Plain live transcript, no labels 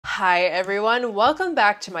Hi everyone, welcome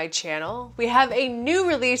back to my channel. We have a new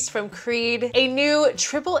release from Creed, a new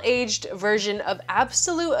triple-aged version of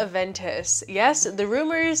ABSOLU AVENTUS. Yes, the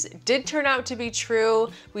rumors did turn out to be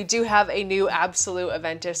true. We do have a new ABSOLU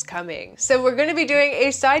AVENTUS coming. So we're going to be doing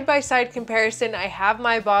a side-by-side comparison. I have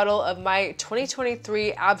my bottle of my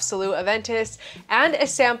 2023 ABSOLU AVENTUS and a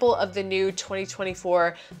sample of the new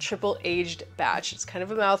 2024 triple-aged batch. It's kind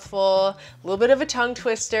of a mouthful, a little bit of a tongue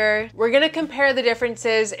twister. We're going to compare the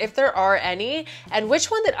differences, if there are any, and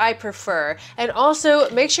which one that I prefer. And also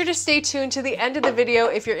make sure to stay tuned to the end of the video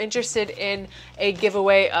if you're interested in a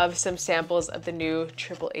giveaway of some samples of the new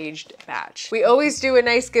triple aged batch. We always do a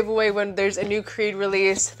nice giveaway when there's a new Creed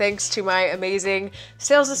release. Thanks to my amazing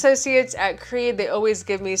sales associates at Creed, they always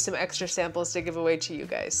give me some extra samples to give away to you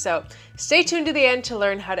guys. So stay tuned to the end to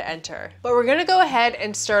learn how to enter. But we're gonna go ahead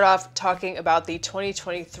and start off talking about the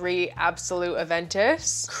 2023 ABSOLU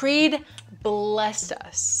AVENTUS. Creed blessed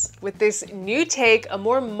us with this new take, a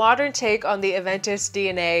more modern take on the Aventus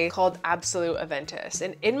DNA called ABSOLU AVENTUS.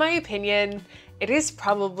 And in my opinion, it is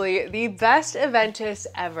probably the best Aventus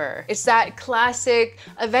ever. It's that classic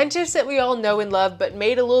Aventus that we all know and love, but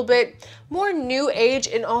made a little bit more new age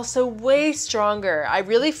and also way stronger. I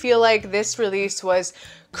really feel like this release was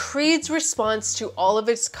Creed's response to all of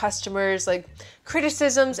its customers'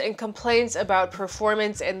 criticisms and complaints about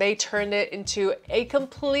performance, and they turned it into a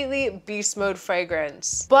completely beast mode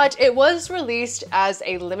fragrance. But it was released as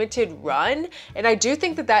a limited run, and I do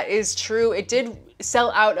think that that is true. It did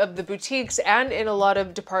sell out of the boutiques and in a lot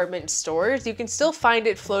of department stores. You can still find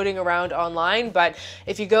it floating around online, but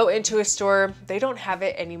if you go into a store, they don't have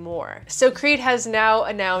it anymore. So Creed has now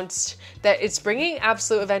announced that it's bringing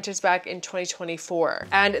ABSOLU AVENTUS back in 2024.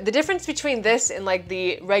 And the difference between this and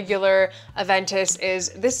the regular Aventus is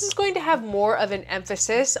this is going to have more of an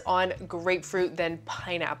emphasis on grapefruit than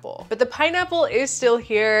pineapple. But the pineapple is still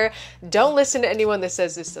here. Don't listen to anyone that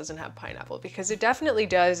says this doesn't have pineapple, because it definitely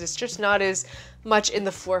does. It's just not as much in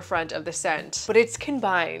the forefront of the scent, but it's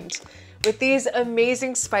combined with these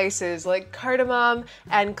amazing spices like cardamom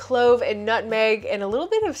and clove and nutmeg and a little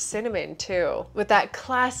bit of cinnamon too, with that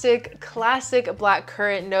classic black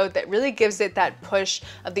currant note that really gives it that push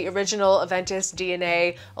of the original Aventus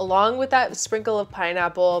DNA, along with that sprinkle of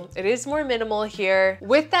pineapple. It is more minimal here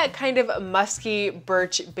with that kind of musky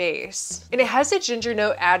birch base. And it has a ginger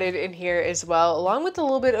note added in here as well, along with a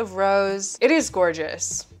little bit of rose. It is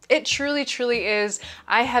gorgeous. It truly, truly is.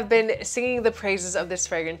 I have been singing the praises of this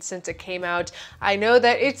fragrance since it came out. I know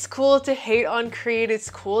that it's cool to hate on Creed, it's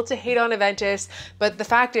cool to hate on Aventus, but the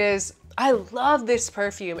fact is, I love this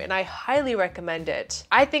perfume and I highly recommend it.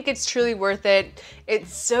 I think it's truly worth it.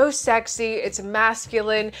 It's so sexy, it's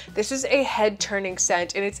masculine. This is a head-turning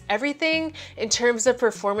scent and it's everything in terms of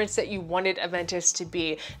performance that you wanted Aventus to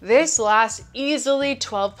be. This lasts easily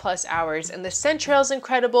 12 plus hours and the scent trail is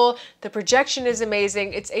incredible. The projection is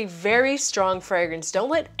amazing. It's a very strong fragrance. Don't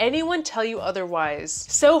let anyone tell you otherwise.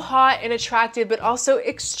 So hot and attractive, but also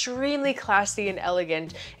extremely classy and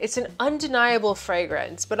elegant. It's an undeniable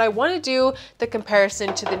fragrance, but I want to do the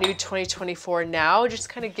comparison to the new 2024 now, just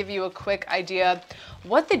kind of give you a quick idea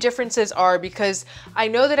what the differences are, because I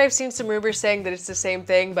know that I've seen some rumors saying that it's the same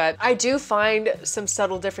thing, but I do find some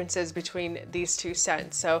subtle differences between these two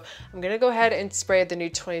scents. So I'm gonna go ahead and spray the new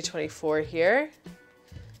 2024 here.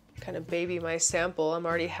 Kind of baby my sample, I'm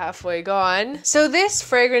already halfway gone. So this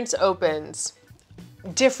fragrance opens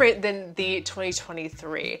different than the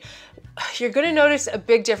 2023. You're gonna notice a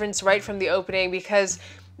big difference right from the opening, because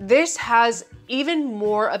this has even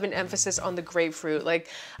more of an emphasis on the grapefruit.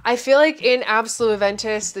 I feel like in ABSOLU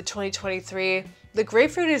AVENTUS, the 2023, the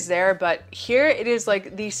grapefruit is there, but here it is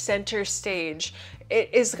the center stage. It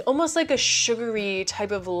is almost like a sugary type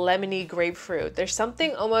of lemony grapefruit. There's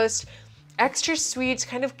something almost extra sweet,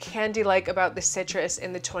 kind of candy-like about the citrus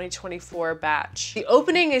in the 2024 batch. The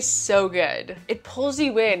opening is so good. It pulls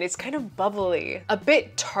you in, it's kind of bubbly, a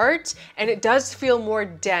bit tart, and it does feel more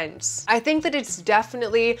dense. I think that it's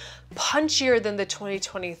definitely punchier than the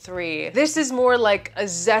 2023. This is more like a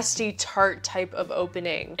zesty tart type of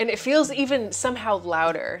opening, and it feels even somehow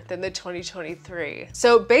louder than the 2023.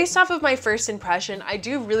 So based off of my first impression, I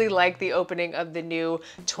do really like the opening of the new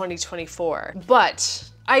 2024, but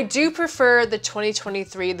I do prefer the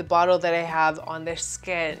 2023, the bottle that I have on the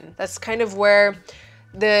skin. That's kind of where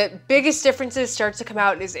the biggest differences start to come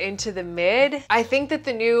out, is into the mid. I think that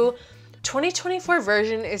the new 2024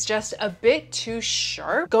 version is just a bit too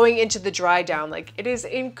sharp going into the dry down. Like, it is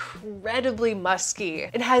incredibly musky.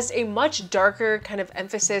 It has a much darker kind of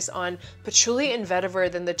emphasis on patchouli and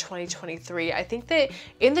vetiver than the 2023. I think that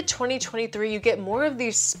in the 2023 you get more of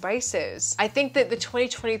these spices. I think that the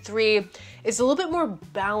 2023 is a little bit more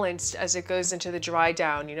balanced as it goes into the dry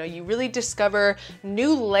down. You know, you really discover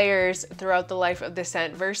new layers throughout the life of the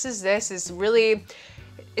scent versus this is really,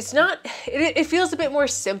 it feels a bit more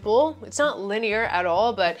simple. It's not linear at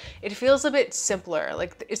all, but it feels a bit simpler.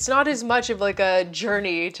 Like, it's not as much of like a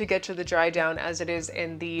journey to get to the dry down as it is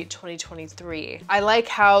in the 2023. I like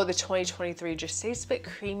how the 2023 just tastes a bit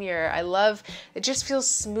creamier. I love, it just feels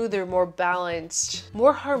smoother, more balanced,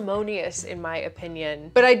 more harmonious in my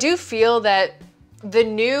opinion. But I do feel that the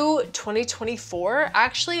new 2024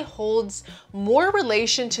 actually holds more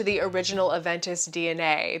relation to the original Aventus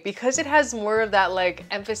DNA because it has more of that like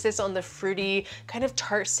emphasis on the fruity kind of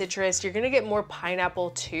tart citrus. You're gonna get more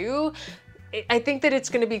pineapple too. I think that it's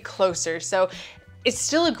gonna be closer. So it's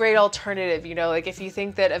still a great alternative, you know, like if you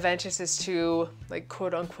think that Aventus is too like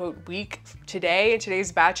quote unquote weak today in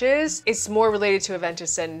today's batches, it's more related to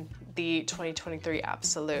Aventus than the 2023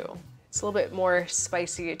 ABSOLU. It's a little bit more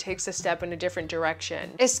spicy. It takes a step in a different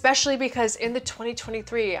direction, especially because in the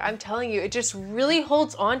 2023, I'm telling you, it just really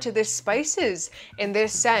holds on to the spices in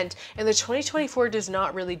this scent. And the 2024 does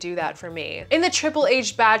not really do that for me. In the triple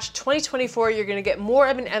aged batch 2024, you're gonna get more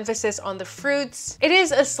of an emphasis on the fruits. It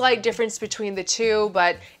is a slight difference between the two,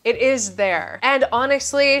 but it is there. And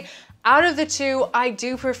honestly, out of the two, I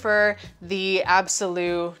do prefer the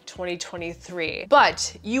ABSOLU 2023,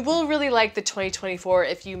 but you will really like the 2024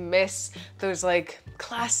 if you miss those like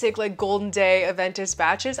classic like Golden Day Aventus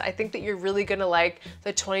batches. I think that you're really gonna like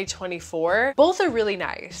the 2024. Both are really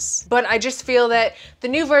nice, but I just feel that the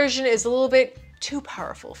new version is a little bit too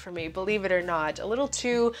powerful for me, believe it or not, a little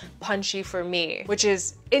too punchy for me, which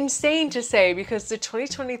is insane to say because the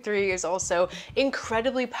 2023 is also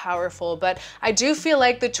incredibly powerful, but I do feel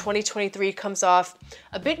like the 2023 comes off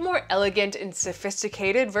a bit more elegant and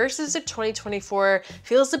sophisticated versus the 2024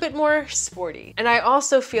 feels a bit more sporty. And I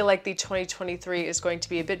also feel like the 2023 is going to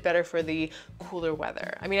be a bit better for the cooler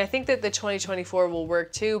weather. I mean, I think that the 2024 will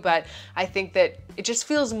work too, but I think that it just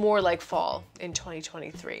feels more like fall in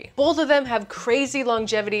 2023. Both of them have crazy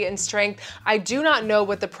longevity and strength. I do not know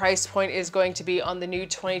what the price point is going to be on the new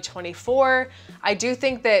 2024. I do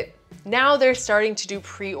think that now they're starting to do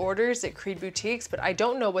pre-orders at Creed boutiques, but I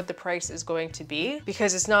don't know what the price is going to be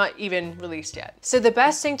because it's not even released yet. So the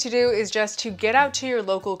best thing to do is just to get out to your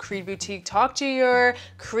local Creed boutique, talk to your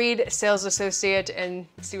Creed sales associate and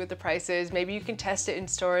see what the price is. Maybe you can test it in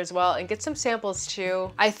store as well and get some samples too.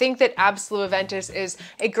 I think that ABSOLU Aventus is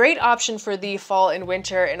a great option for the fall and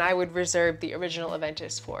winter, and I would reserve the original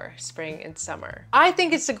Aventus for spring and summer. I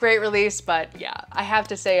think it's a great release, but yeah, I have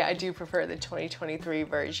to say I do prefer the 2023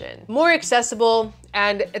 version. More accessible,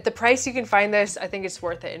 and at the price you can find this, I think it's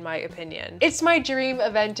worth it in my opinion. It's my dream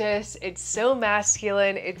Aventus. It's so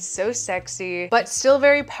masculine, it's so sexy, but still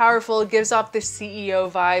very powerful. It gives off the CEO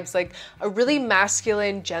vibes, like a really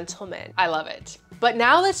masculine gentleman. I love it. But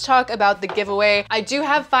now let's talk about the giveaway. I do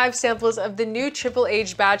have 5 samples of the new triple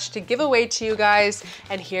aged batch to give away to you guys,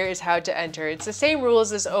 and here is how to enter. It's the same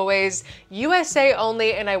rules as always, USA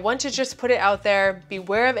only, and I want to just put it out there,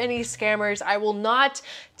 beware of any scammers. I will not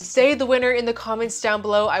say the winner in the comments down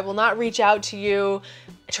below. I will not reach out to you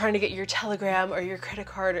trying to get your Telegram or your credit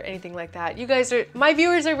card or anything like that. You guys are, my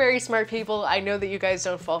viewers are very smart people. I know that you guys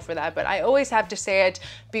don't fall for that, but I always have to say it,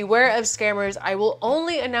 beware of scammers. I will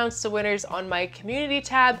only announce the winners on my community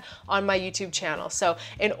tab on my YouTube channel. So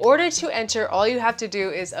in order to enter, all you have to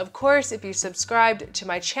do is, of course, if you subscribed to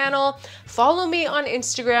my channel, follow me on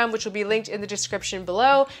Instagram, which will be linked in the description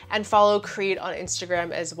below, and follow Creed on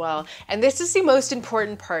Instagram as well. And this is the most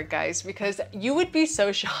important part, guys, because you would be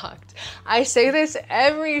so shocked. I say this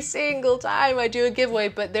every single time I do a giveaway,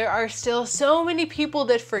 but there are still so many people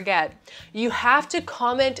that forget. You have to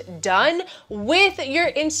comment done with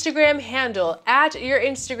your Instagram handle, at your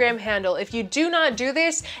Instagram handle. If you do not do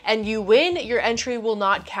this and you win, your entry will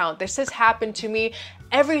not count. This has happened to me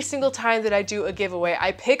every single time that I do a giveaway.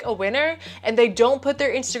 I pick a winner and they don't put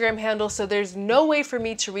their Instagram handle, so there's no way for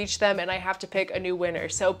me to reach them and I have to pick a new winner.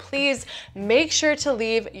 So please make sure to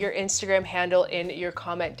leave your Instagram handle in your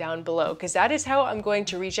comment down below, because that is how I'm going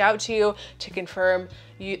to reach out to you to confirm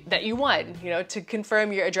that you won, you know, to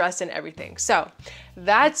confirm your address and everything. So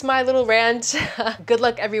that's my little rant. Good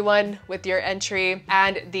luck everyone with your entry,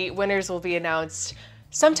 and the winners will be announced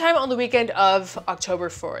sometime on the weekend of October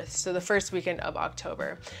 4th, so the first weekend of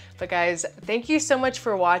October. But guys, thank you so much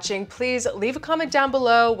for watching. Please leave a comment down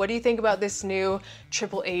below. What do you think about this new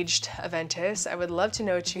triple aged Aventus? I would love to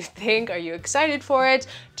know what you think. Are you excited for it?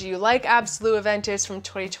 Do you like ABSOLU Aventus from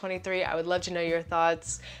 2023? I would love to know your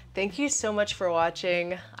thoughts. Thank you so much for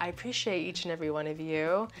watching. I appreciate each and every one of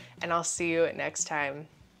you, and I'll see you next time.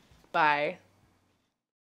 Bye.